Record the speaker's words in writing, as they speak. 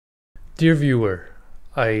Dear viewer,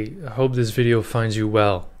 I hope this video finds you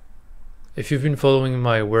well. If you've been following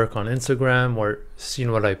my work on Instagram or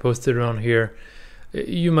seen what I posted around here,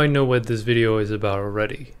 you might know what this video is about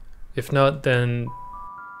already. If not, then...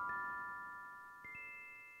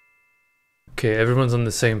 Okay, everyone's on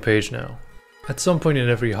the same page now. At some point in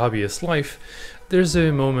every hobbyist's life, there's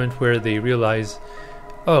a moment where they realize,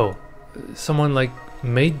 oh, someone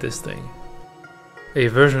made this thing. A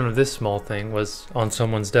version of this small thing was on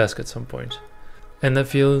someone's desk at some point. And that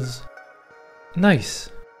feels nice.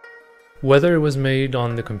 Whether it was made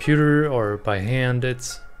on the computer or by hand,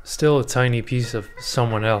 it's still a tiny piece of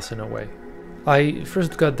someone else in a way. I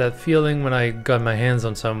first got that feeling when I got my hands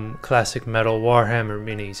on some classic metal Warhammer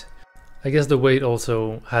minis. I guess the weight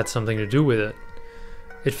also had something to do with it.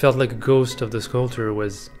 It felt like a ghost of the sculptor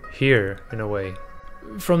was here in a way.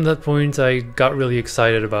 From that point I got really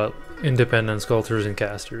excited about independent sculptors and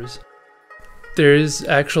casters. There is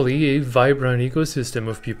actually a vibrant ecosystem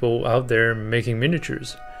of people out there making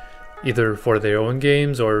miniatures, either for their own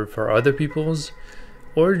games or for other people's,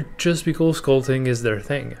 or just because sculpting is their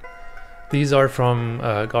thing. These are from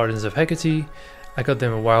Gardens of Hecate. I got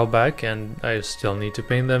them a while back and I still need to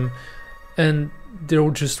paint them, and they're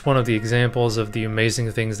just one of the examples of the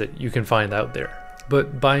amazing things that you can find out there.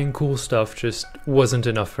 But buying cool stuff just wasn't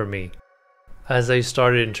enough for me. As I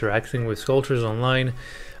started interacting with sculptors online,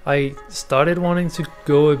 I started wanting to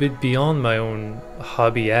go a bit beyond my own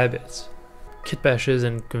hobby habits. Kit bashes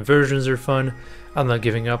and conversions are fun, I'm not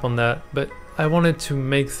giving up on that, but I wanted to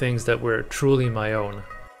make things that were truly my own.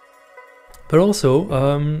 But also,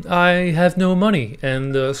 I have no money,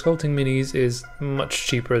 and sculpting minis is much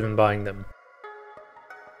cheaper than buying them.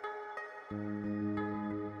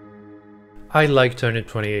 I like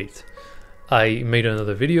Turnip28. I made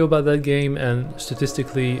another video about that game, and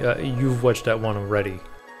statistically, you've watched that one already.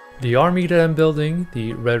 The army that I'm building,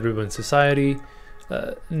 the Red Ribbon Society,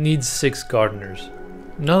 needs 6 gardeners.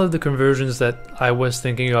 None of the conversions that I was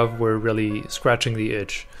thinking of were really scratching the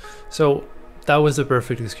itch, so that was the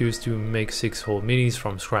perfect excuse to make 6 whole minis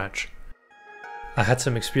from scratch. I had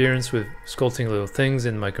some experience with sculpting little things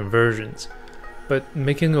in my conversions, but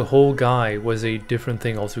making a whole guy was a different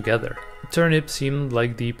thing altogether. Turnip seemed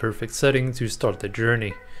like the perfect setting to start the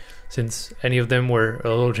journey. Since any of them were a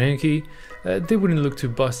little janky, they wouldn't look too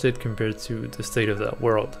busted compared to the state of that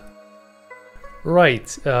world. Right,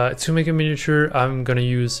 to make a miniature I'm gonna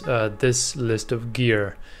use this list of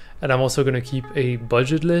gear, and I'm also gonna keep a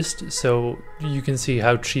budget list so you can see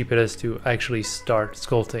how cheap it is to actually start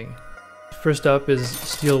sculpting. First up is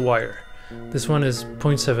steel wire. This one is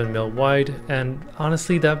 0.7mm wide, and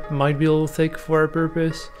honestly that might be a little thick for our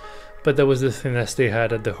purpose, but that was the thinness they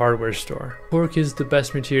had at the hardware store. Cork is the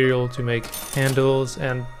best material to make handles,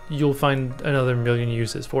 and you'll find another million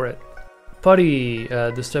uses for it. Putty,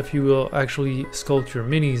 the stuff you will actually sculpt your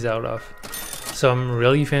minis out of. Some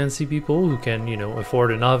really fancy people who can,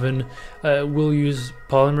 afford an oven, will use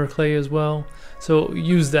polymer clay as well, so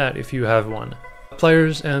use that if you have one.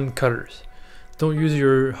 Pliers and cutters. Don't use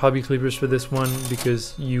your hobby clippers for this one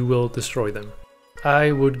because you will destroy them.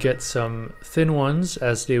 I would get some thin ones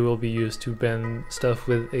as they will be used to bend stuff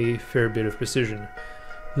with a fair bit of precision.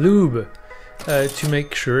 Lube, to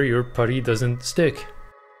make sure your putty doesn't stick.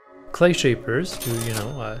 Clay shapers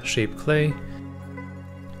to, shape clay.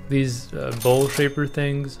 These bowl shaper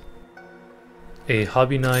things. A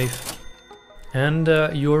hobby knife. And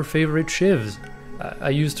your favorite shivs. I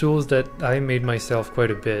use tools that I made myself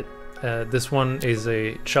quite a bit. This one is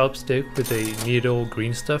a chopstick with a needle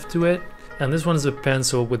green stuff to it. And this one is a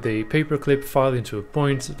pencil with a paperclip filed into a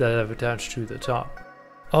point that I've attached to the top.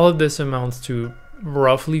 All of this amounts to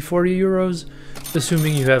roughly 40 euros,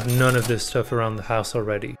 assuming you have none of this stuff around the house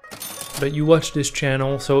already. But you watch this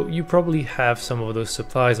channel, so you probably have some of those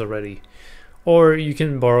supplies already. Or you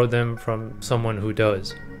can borrow them from someone who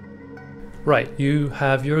does. Right, you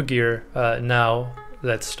have your gear, now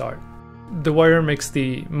let's start. The wire makes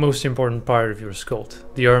the most important part of your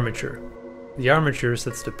sculpt, the armature. The armature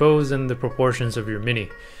sets the pose and the proportions of your mini,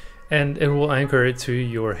 and it will anchor it to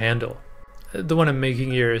your handle. The one I'm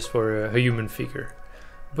making here is for a human figure,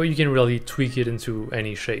 but you can really tweak it into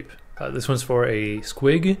any shape. This one's for a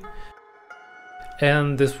squig,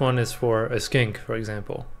 and this one is for a skink, for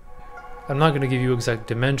example. I'm not going to give you exact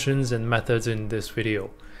dimensions and methods in this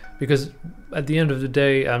video, because at the end of the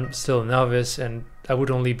day I'm still a novice and I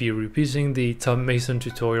would only be repeating the Tom Mason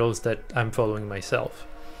tutorials that I'm following myself.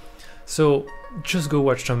 So just go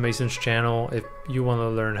watch Tom Mason's channel if you want to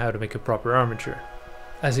learn how to make a proper armature.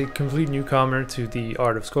 As a complete newcomer to the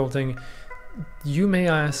art of sculpting, you may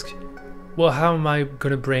ask, well, how am I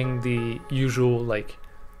gonna bring the usual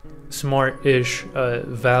smart-ish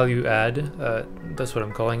value add, that's what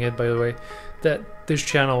I'm calling it by the way, that this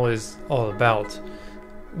channel is all about.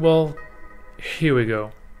 Well, here we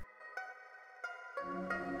go.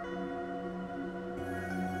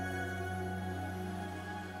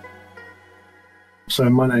 So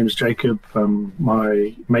my name's Jacob.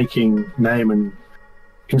 My making name and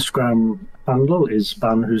Instagram handle is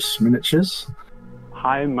Banhus Miniatures.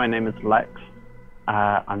 Hi, my name is Lex.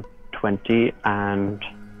 I'm 20 and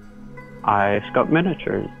I sculpt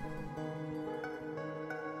miniatures.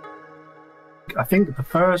 I think the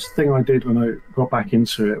first thing I did when I got back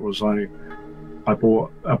into it was I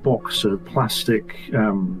bought a box of plastic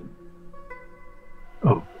what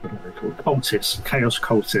are they called? Cultists, Chaos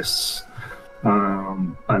Cultists.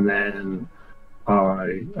 And then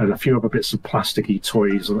and a few other bits of plasticky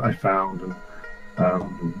toys that I found,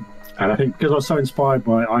 and I think because I was so inspired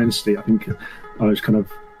by Honesty, I think I was kind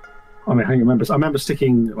of, I remember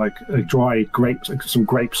sticking like dried grapes, like some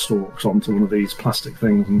grape stalks onto one of these plastic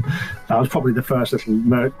things, and that was probably the first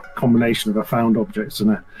little combination of a found object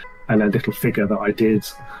and a little figure that I did.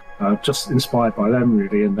 Just inspired by them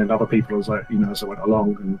really, and then other people as I went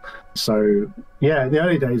along, and so yeah, in the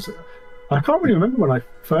early days. I can't really remember when I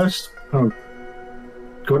first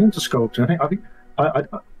got into sculpting.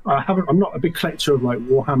 I'm not a big collector of like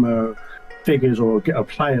Warhammer figures or a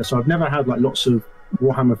player, so I've never had like lots of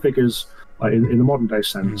Warhammer figures like in the modern day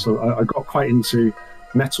sense. So I got quite into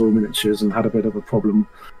metal miniatures and had a bit of a problem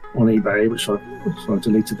on eBay, so I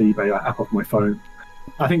deleted the eBay app off my phone.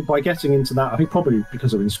 I think by getting into that, I think probably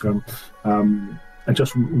because of Instagram, and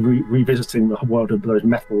just revisiting the world of those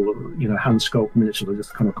metal, hand sculpt miniatures, I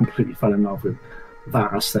just kind of completely fell in love with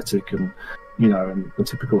that aesthetic, and and the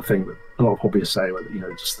typical thing that a lot of hobbyists say,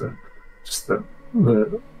 just the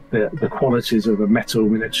qualities of a metal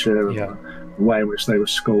miniature, and the way in which they were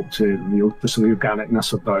sculpted, and the sort of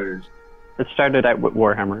organicness of those. It started out with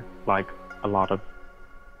Warhammer, like a lot of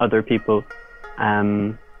other people.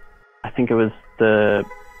 I think it was the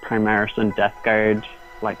Primaris and Death Guard,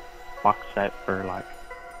 like box set for like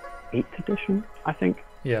 8th edition, I think.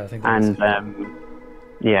 Yeah, I think.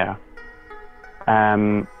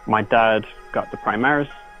 And my dad got the Primaris,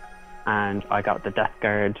 and I got the Death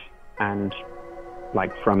Guard, and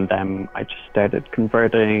like from them I just started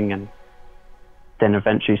converting, and then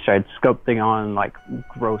eventually started sculpting on like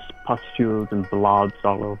gross pustules and blobs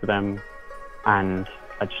all over them, and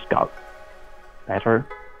I just got better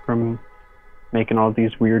from making all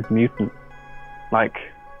these weird mutants. Like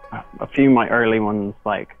a few of my early ones,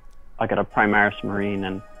 like I got a Primaris Marine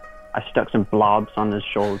and I stuck some blobs on his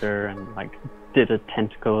shoulder and like did a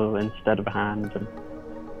tentacle instead of a hand, and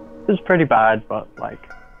it was pretty bad, but like,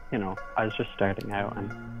 I was just starting out,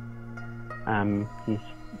 and he's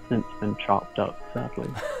since been chopped up, sadly.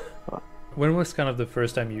 But when was kind of the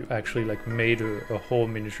first time you actually like made a whole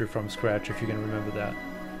miniature from scratch, if you can remember that?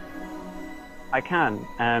 I can.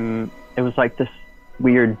 It was like this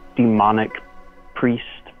weird demonic priest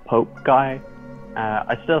Pope guy.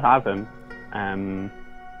 I still have him.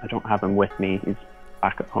 I don't have him with me. He's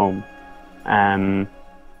back at home.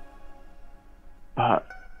 But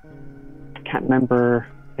I can't remember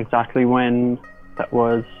exactly when that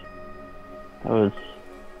was. That was,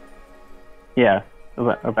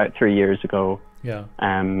 about 3 years ago. Yeah.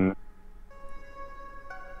 I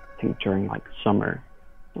think during like summer,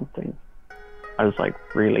 something. I was like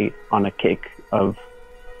really on a kick of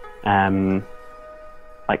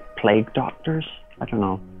like plague doctors, I don't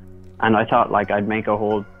know, and I thought like I'd make a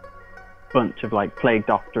whole bunch of like plague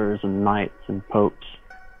doctors and knights and popes,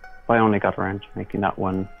 but I only got around to making that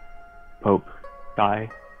one pope guy.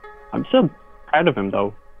 I'm still proud of him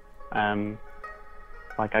though.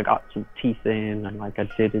 Like I got some teeth in, and like I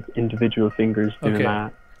did his individual fingers doing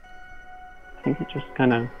that. I think it just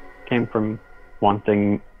kind of came from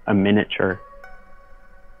wanting a miniature,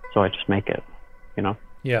 so I just make it,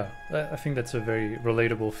 Yeah, I think that's a very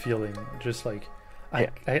relatable feeling. Just like,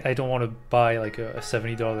 I don't want to buy like a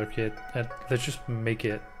 $70 kit, and let's just make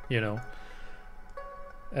it,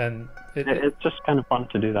 And it's just kind of fun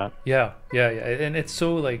to do that. Yeah, and it's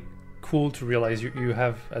so like cool to realize you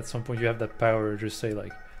have, at some point you have that power to just say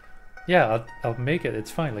like, yeah, I'll make it,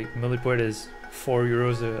 it's fine. Like Milliport is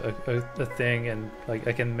 €4 a thing, and like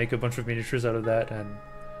I can make a bunch of miniatures out of that. And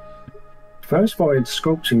first voyage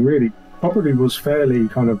sculpting really probably was fairly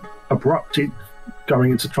kind of abrupt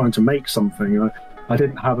going into trying to make something. I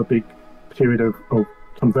didn't have a big period of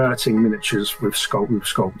converting miniatures with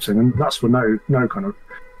sculpting, and that's for no kind of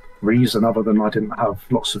reason other than I didn't have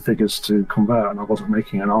lots of figures to convert, and I wasn't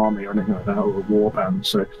making an army or anything like that, or a warband.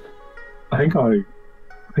 So I think I'm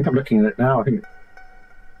looking at it now. I think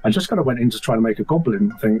I just kind of went in to try to make a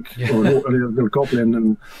goblin, I think, or a little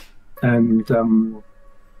goblin, and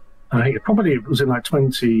I think it was in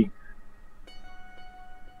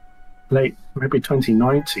like maybe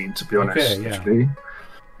 2019, to be honest. Okay, yeah. Actually,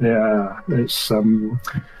 yeah, it's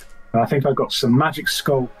I think I got some magic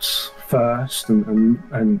sculpts first, and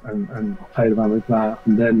played around with that,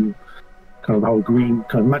 and then kind of the whole green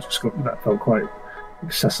kind of magic sculpt that felt quite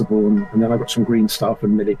accessible, and then I got some green stuff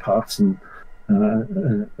and mini parts, and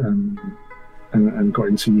got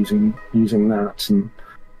into using that, and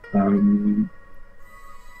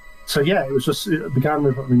so yeah, it was just, it began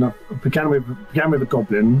with, I began with a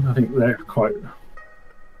goblin. I think they're quite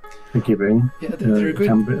forgiving. Yeah, they're a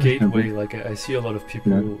good gateway. Like I see a lot of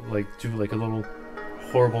people like do like a little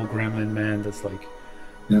horrible gremlin man that's like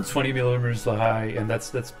 20 millimeters high, and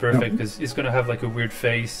that's perfect because he's gonna have like a weird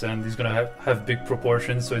face, and he's gonna have big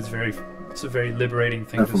proportions, so it's a very liberating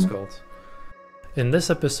thing to sculpt. In this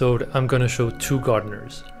episode, I'm gonna show 2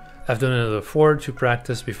 gardeners. I've done another 4 to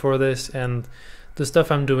practice before this, and the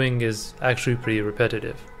stuff I'm doing is actually pretty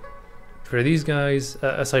repetitive. For these guys,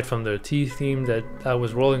 aside from the tea theme that I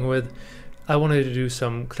was rolling with, I wanted to do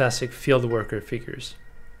some classic field worker figures.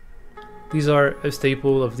 These are a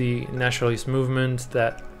staple of the nationalist movement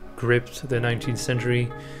that gripped the 19th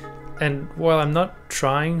century, and while I'm not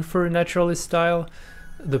trying for a naturalist style,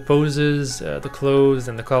 the poses, the clothes,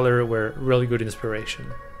 and the color were really good inspiration.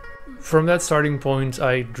 From that starting point,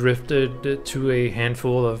 I drifted to a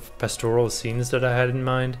handful of pastoral scenes that I had in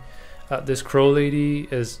mind. This crow lady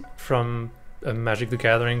is from a Magic the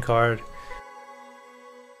Gathering card,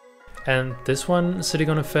 and this one sitting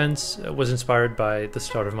on a fence was inspired by the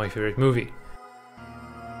start of my favorite movie.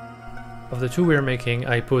 Of the 2 we're making,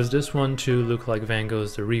 I posed this one to look like Van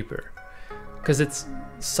Gogh's The Reaper, because it's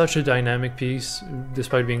such a dynamic piece,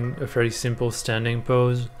 despite being a very simple standing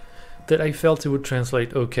pose, that I felt it would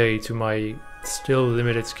translate okay to my still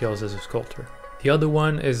limited skills as a sculptor. The other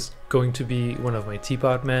one is going to be one of my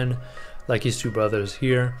teapot men, like his 2 brothers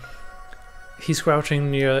here. He's crouching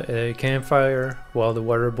near a campfire while the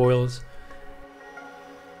water boils.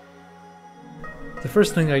 The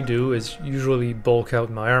first thing I do is usually bulk out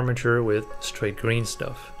my armature with straight green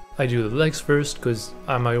stuff. I do the legs first because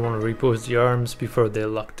I might want to repose the arms before they're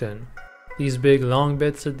locked in. These big long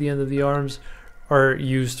bits at the end of the arms are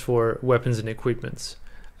used for weapons and equipments.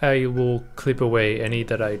 I will clip away any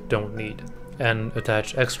that I don't need, and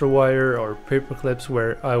attach extra wire or paper clips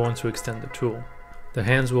where I want to extend the tool. The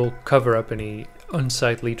hands will cover up any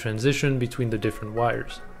unsightly transition between the different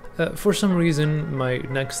wires. For some reason, my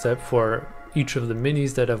next step for each of the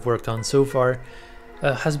minis that I've worked on so far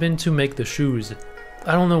has been to make the shoes.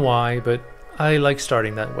 I don't know why, but I like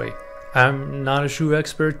starting that way. I'm not a shoe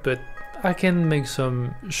expert, but I can make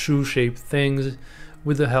some shoe-shaped things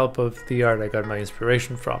with the help of the art I got my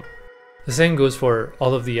inspiration from. The same goes for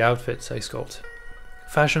all of the outfits I sculpt.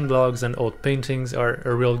 Fashion blogs and old paintings are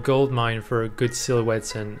a real goldmine for good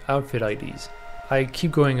silhouettes and outfit ideas. I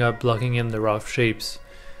keep going up blocking in the rough shapes,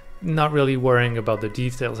 not really worrying about the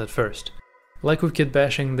details at first. Like with kit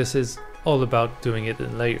bashing, this is all about doing it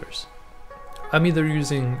in layers. I'm either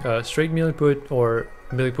using straight milliput or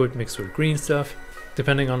milliput mixed with green stuff,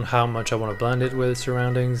 depending on how much I want to blend it with its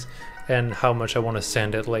surroundings and how much I want to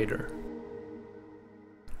sand it later.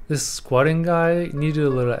 This squatting guy needed a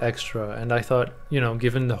little extra, and I thought,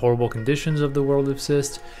 given the horrible conditions of the world of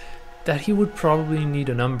Cyst, that he would probably need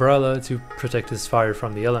an umbrella to protect his fire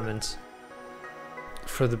from the elements.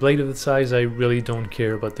 For the blade of the size, I really don't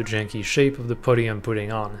care about the janky shape of the putty I'm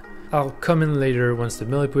putting on. I'll come in later once the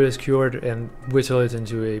milliput is cured and whittle it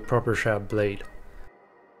into a proper sharp blade.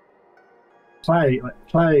 Play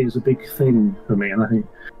is a big thing for me, and I think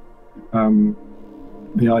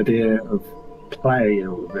the idea of play in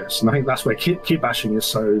all of this, and I think that's where kit bashing is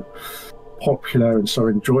so popular and so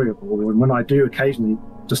enjoyable. And when I do occasionally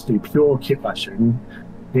just do pure kit bashing,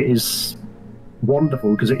 it is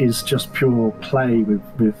wonderful because it is just pure play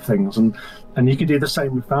with things, and you can do the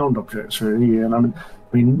same with found objects, really. And I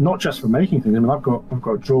mean, not just for making things. I mean, I've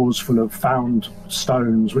got drawers full of found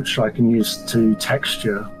stones which I can use to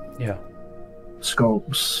texture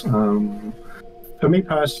sculpts. For me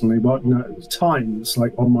personally, at times,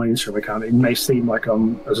 like on my Instagram account, it may seem like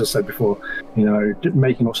I'm, as I said before,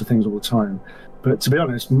 making lots of things all the time. But to be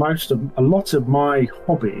honest, a lot of my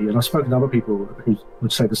hobby, and I've spoken to other people who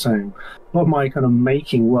would say the same, a lot of my kind of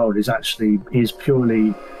making world is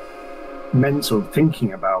purely mental,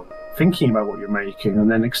 thinking about what you're making,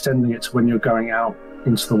 and then extending it to when you're going out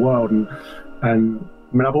into the world. And I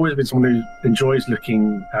mean, I've always been someone who enjoys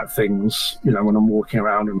looking at things, when I'm walking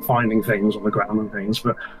around and finding things on the ground and things.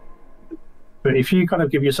 But if you kind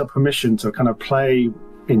of give yourself permission to kind of play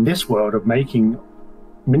in this world of making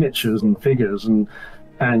miniatures and figures, and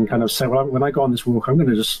kind of say, well, when I go on this walk, I'm going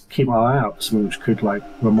to just keep my eye out for something which could like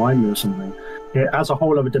remind me of something. It adds a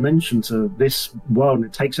whole other dimension to this world, and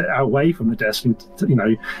it takes it away from the desk. And you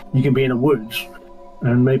know, you can be in a wood,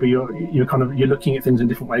 and maybe you're looking at things in a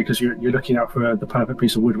different way because you're looking out for the perfect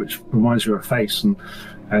piece of wood which reminds you of a face, and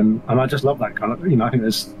I just love that kind of, you know, I think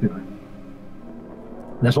there's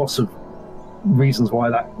lots of reasons why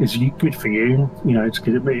that is good for you, you know,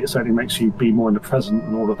 because it certainly makes you be more in the present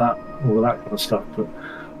and all of that kind of stuff. But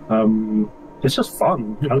it's just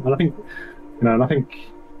fun, you know, and I think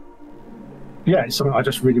yeah, it's something I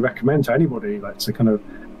just really recommend to anybody, like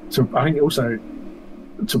I think also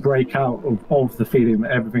to break out of the feeling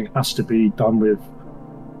that everything has to be done with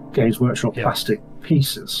Games Workshop plastic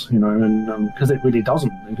pieces, you know, and because it really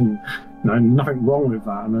doesn't. You know, nothing wrong with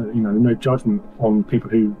that, and you know, no judgment on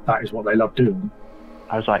people who that is what they love doing.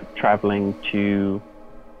 I was like traveling to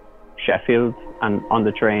Sheffield, and on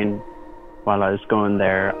the train while I was going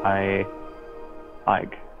there, I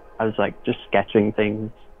was like just sketching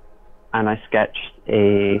things, and I sketched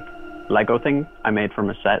a Lego thing I made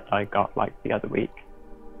from a set I got like the other week,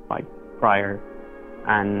 like prior,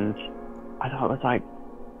 and I thought it was like,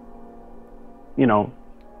 you know,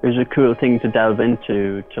 it was a cool thing to delve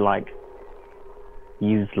into, to like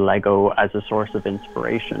use Lego as a source of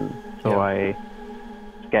inspiration. So I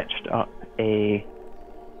sketched up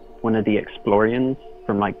one of the Explorians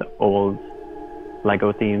from like the old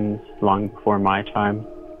Lego themes long before my time.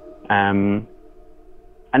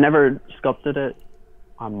 I never sculpted it.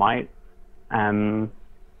 I might,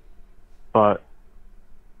 but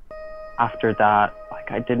after that,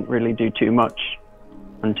 like, I didn't really do too much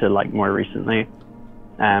until like more recently,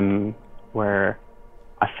 where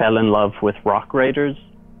I fell in love with Rock Raiders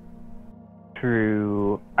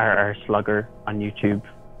through our Slugger on YouTube.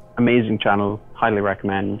 Amazing channel, highly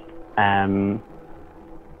recommend. Yeah,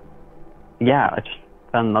 I just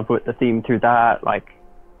fell in love with the theme through that. Like,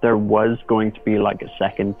 there was going to be like a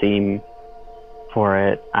second theme for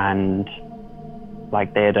it, and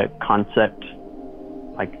like they had a concept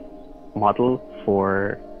like model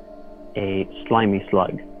for a slimy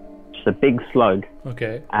slug, just a big slug.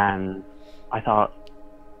 Okay. And I thought,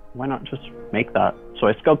 why not just make that? So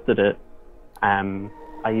I sculpted it.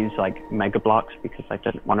 I used like Mega Blocks because I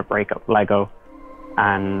didn't want to break up Lego,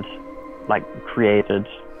 and like created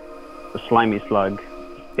a slimy slug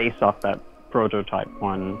based off that prototype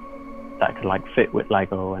one that could like fit with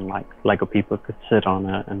Lego, and like Lego people could sit on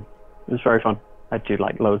it, and it was very fun. I'd do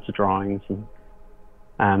like loads of drawings,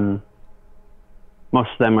 and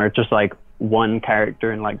most of them are just like one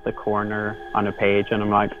character in like the corner on a page, and I'm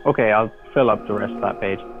like, okay, I'll fill up the rest of that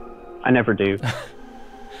page. I never do.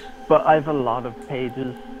 But I have a lot of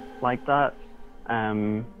pages like that.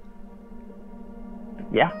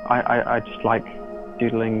 Yeah, I just like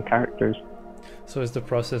doodling characters. So is the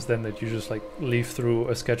process then that you just like leaf through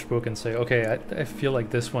a sketchbook and say, okay, I feel like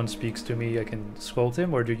this one speaks to me, I can sculpt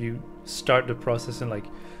him? Or do you start the process and like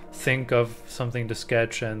think of something to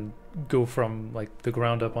sketch and go from like the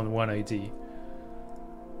ground up on one idea?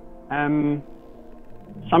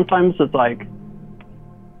 Sometimes it's like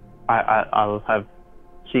I'll have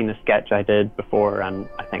seen a sketch I did before and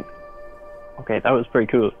I think, okay, that was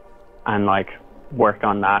pretty cool, and like work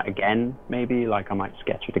on that again. Maybe like I might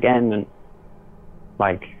sketch it again and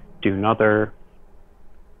like do another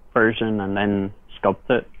version and then sculpt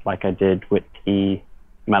it, like I did with the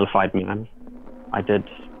Mellified Man. I did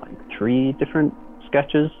like 3 different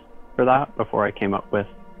sketches for that before I came up with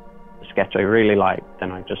a sketch I really liked.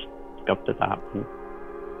 Then I just sculpted that.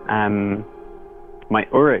 And, my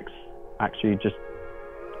Oryx actually just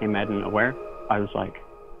came out of nowhere. I was like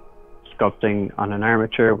sculpting on an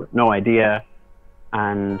armature with no idea,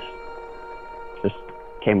 and just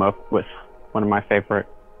came up with one of my favorite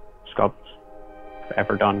sculpts I've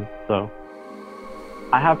ever done. So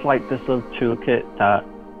I have like this little toolkit that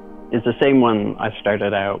is the same one I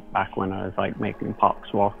started out back when I was like making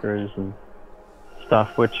pox walkers and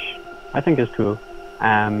stuff, which I think is cool.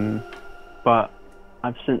 But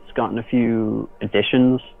I've since gotten a few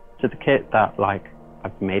additions to the kit that like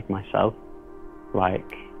I've made myself.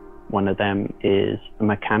 Like one of them is a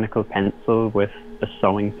mechanical pencil with a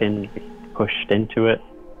sewing pin pushed into it,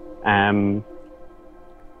 as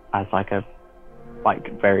like a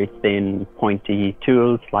very thin pointy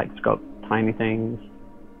tool to like sculpt tiny things.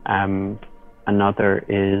 Another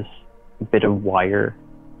is a bit of wire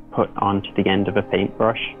put onto the end of a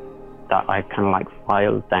paintbrush that I kind of like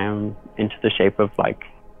filed down into the shape of like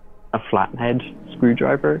a flathead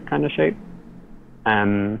screwdriver kind of shape.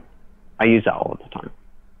 I use that all the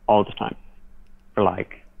time for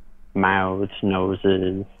like mouths,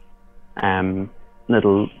 noses,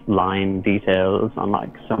 little line details on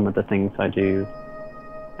like some of the things I do.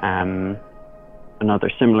 Another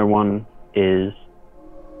similar one is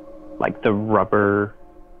like the rubber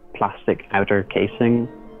plastic outer casing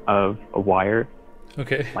of a wire.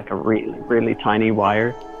 Okay. Like a really tiny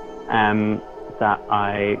wire that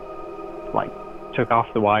I like took off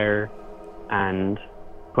the wire and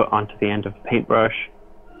put onto the end of a paintbrush,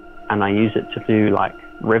 and I use it to do like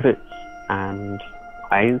rivets and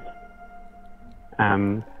eyes. I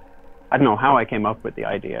don't know how I came up with the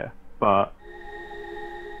idea, but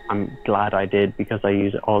I'm glad I did because I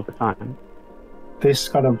use it all the time. This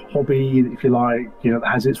kind of hobby, if you like, that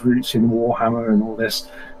has its roots in Warhammer and all this,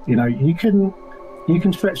 you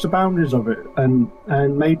can stretch the boundaries of it, and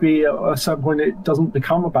maybe at some point it doesn't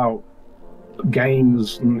become about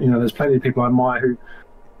games. And there's plenty of people I admire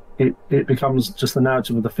who it becomes just the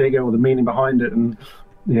narrative of the figure or the meaning behind it. And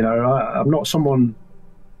I'm not someone,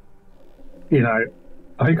 I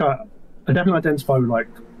think I definitely identify with like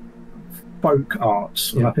folk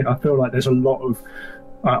arts. Yeah. And I feel like there's a lot of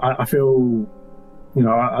I feel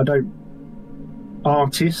I don't,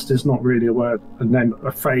 artist is not really a word and then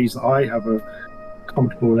a phrase that I have a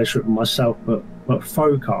comfortable relationship with myself, but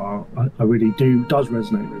folk art I really does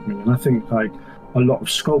resonate with me. And I think like a lot of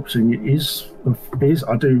sculpting is I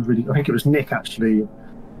think it was Nick actually,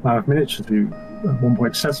 Miniatures, who at one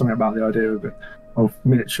point said something about the idea of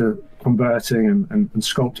miniature converting and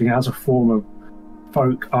sculpting as a form of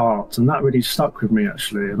folk art, and that really stuck with me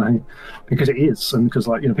actually. And I think because it is, and because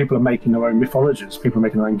like people are making their own mythologies, people are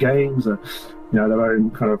making their own games, their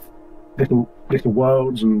own kind of little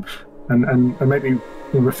worlds, and maybe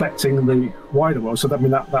reflecting the wider world. So that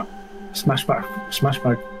that smash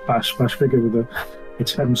bash figure with the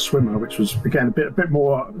Thames swimmer, which was again a bit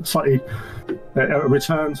more slightly a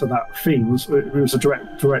return to that theme. It was a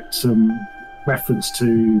direct reference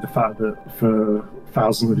to the fact that for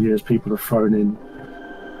thousands of years people have thrown in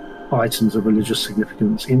items of religious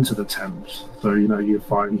significance into the Thames. So you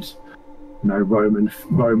find Roman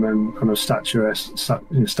kind of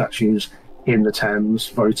statues in the Thames,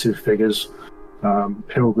 votive figures,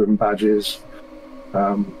 pilgrim badges,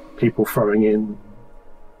 people throwing in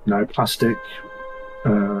plastic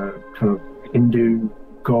kind of Hindu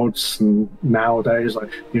gods, and nowadays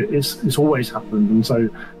like it's always happened.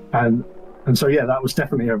 And so yeah, that was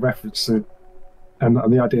definitely a reference to. And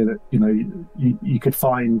the idea that you could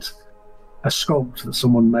find a sculpt that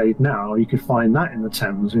someone made now, you could find that in the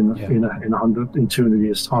Thames in 200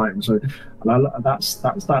 years time. So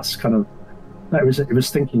that's kind of it was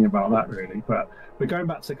thinking about that really. But going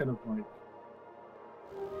back to kind of like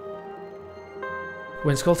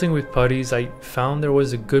when sculpting with putties, I found there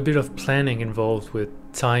was a good bit of planning involved with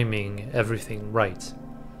timing everything right.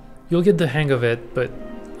 You'll get the hang of it, but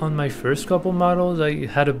on my first couple models, I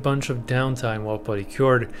had a bunch of downtime while putty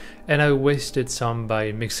cured, and I wasted some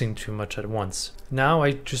by mixing too much at once. Now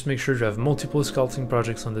I just make sure to have multiple sculpting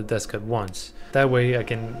projects on the desk at once. That way I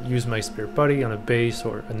can use my spare putty on a base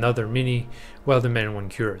or another mini while the main one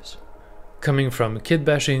cures. Coming from kit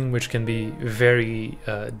bashing, which can be very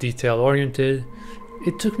detail oriented,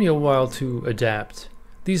 it took me a while to adapt.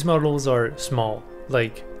 These models are small,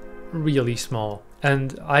 like really small,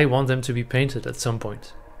 and I want them to be painted at some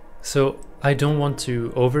point. So I don't want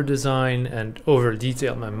to over-design and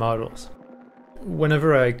over-detail my models.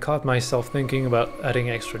 Whenever I caught myself thinking about adding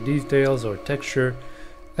extra details or texture,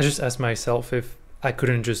 I just asked myself if I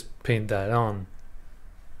couldn't just paint that on.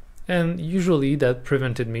 And usually that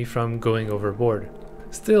prevented me from going overboard.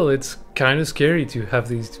 Still, it's kind of scary to have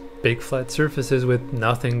these big flat surfaces with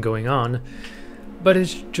nothing going on, but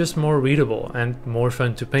it's just more readable and more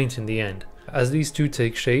fun to paint in the end. As these two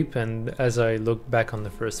take shape, and as I look back on the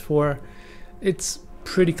first four, it's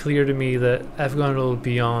pretty clear to me that I've gone a little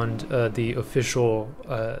beyond the official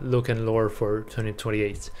look and lore for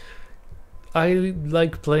Turnip28. I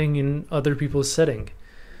like playing in other people's setting,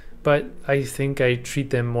 but I think I treat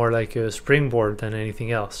them more like a springboard than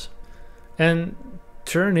anything else. And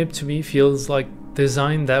Turnip to me feels like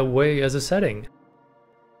designed that way as a setting.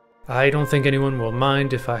 I don't think anyone will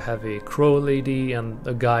mind if I have a crow lady and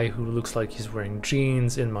a guy who looks like he's wearing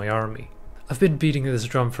jeans in my army. I've been beating this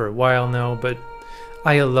drum for a while now, but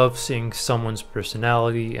I love seeing someone's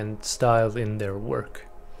personality and style in their work.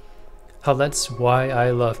 That's why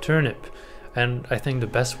I love Turnip, and I think the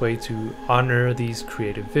best way to honor these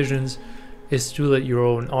creative visions is to let your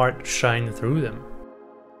own art shine through them.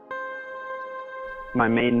 My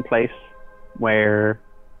main place where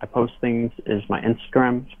I post things is my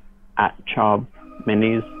Instagram at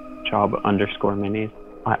 @chob_minis.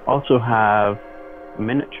 I also have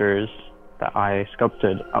miniatures that I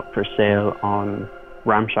sculpted up for sale on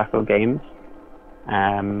Ramshackle Games.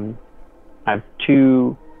 I have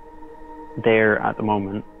 2 there at the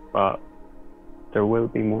moment, but there will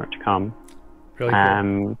be more to come. Really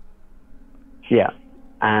cool. Yeah,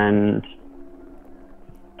 and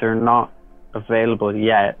they're not available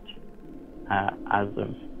yet as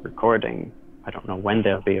of recording. I don't know when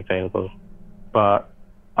they'll be available, but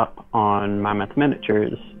up on Mammoth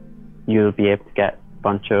Miniatures, you'll be able to get a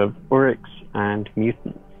bunch of Oryx and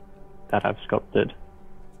mutants that I've sculpted.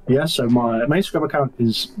 Yeah, so my Instagram account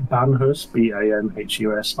is Banhus,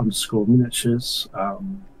 BANHUS _miniatures.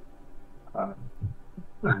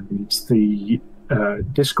 And the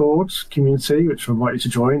Discord community, which I invite you to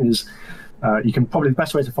join, is you can probably the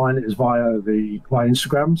best way to find it is via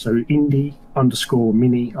Instagram. So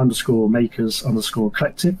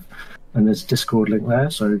indie_mini_makers_collective, and there's a Discord link there.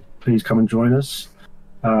 So please come and join us.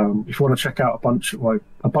 If you want to check out a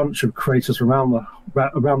bunch of creators around the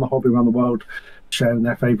hobby, around the world, sharing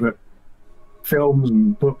their favourite films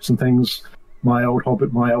and books and things. My old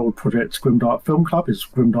project, Grimdark Film Club, is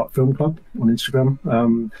Grimdark Film Club on Instagram.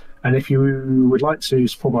 And if you would like to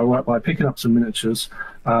support my work by picking up some miniatures,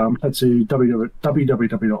 head to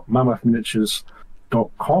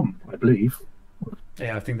www.mammothminiatures.com, I believe.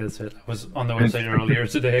 Yeah, I think that's it. I was on the website earlier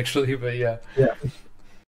today, actually, but yeah. Yeah.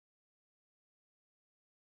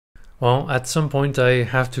 Well, at some point I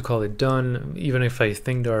have to call it done, even if I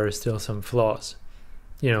think there are still some flaws.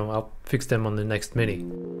 I'll fix them on the next mini.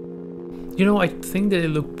 I think they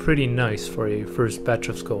look pretty nice for a first batch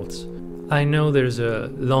of sculpts. I know there's a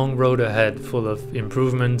long road ahead full of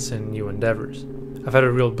improvements and new endeavors. I've had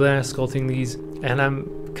a real blast sculpting these, and I'm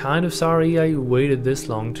kind of sorry I waited this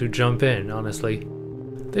long to jump in, honestly.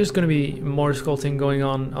 There's gonna be more sculpting going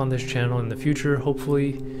on this channel in the future,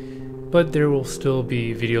 hopefully, but there will still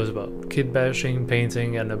be videos about kit bashing,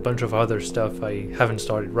 painting, and a bunch of other stuff I haven't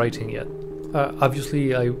started writing yet.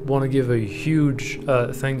 Obviously, I want to give a huge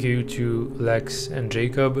thank you to Lex and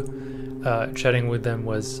Jacob. Chatting with them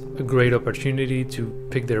was a great opportunity to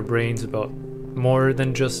pick their brains about more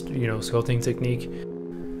than just, sculpting technique.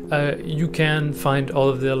 You can find all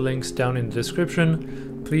of their links down in the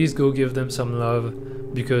description. Please go give them some love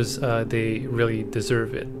because they really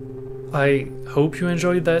deserve it. I hope you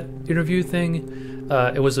enjoyed that interview thing.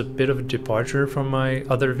 It was a bit of a departure from my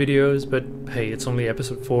other videos, but hey, it's only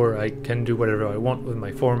episode 4, I can do whatever I want with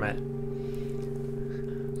my format.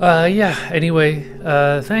 Anyway,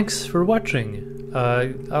 thanks for watching.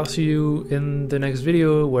 I'll see you in the next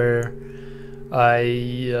video where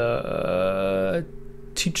I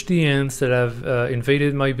teach the ants that have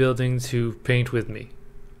invaded my building to paint with me.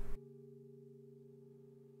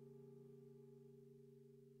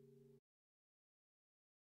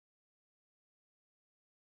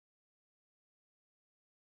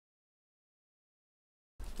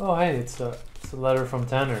 Oh, hey, it's a letter from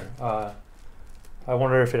Tanner. I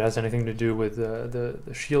wonder if it has anything to do with the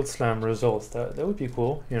Shield Slam results. That would be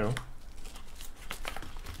cool, There's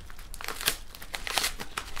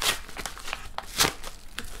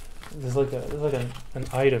like an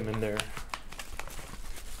item in there.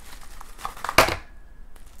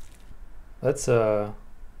 That's yeah,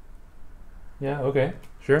 okay,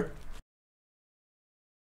 sure.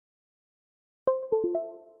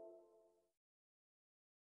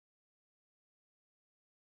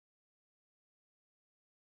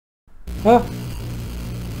 Ah!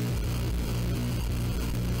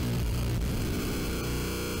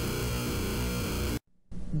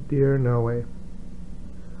 Dear Noe, it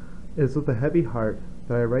is with a heavy heart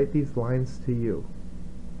that I write these lines to you.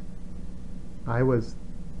 I was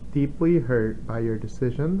deeply hurt by your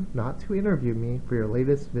decision not to interview me for your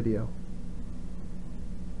latest video.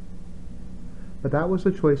 But that was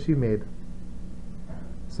a choice you made.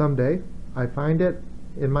 Someday, I may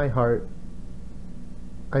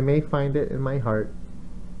find it in my heart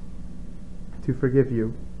to forgive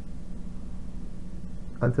you.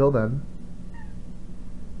 Until then,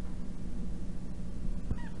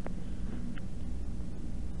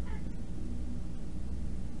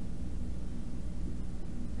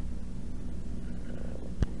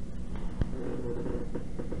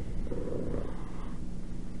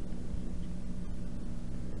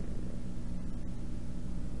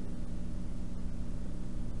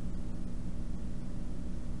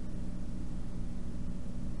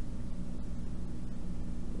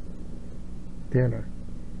 Tanner.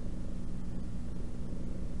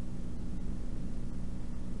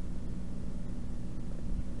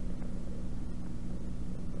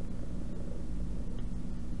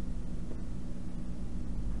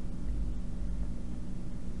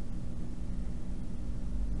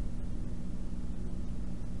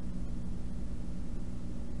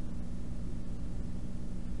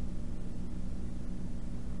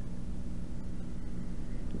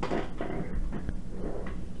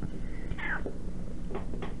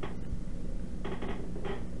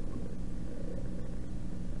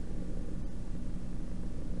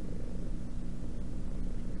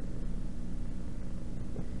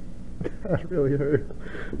 That really hurt.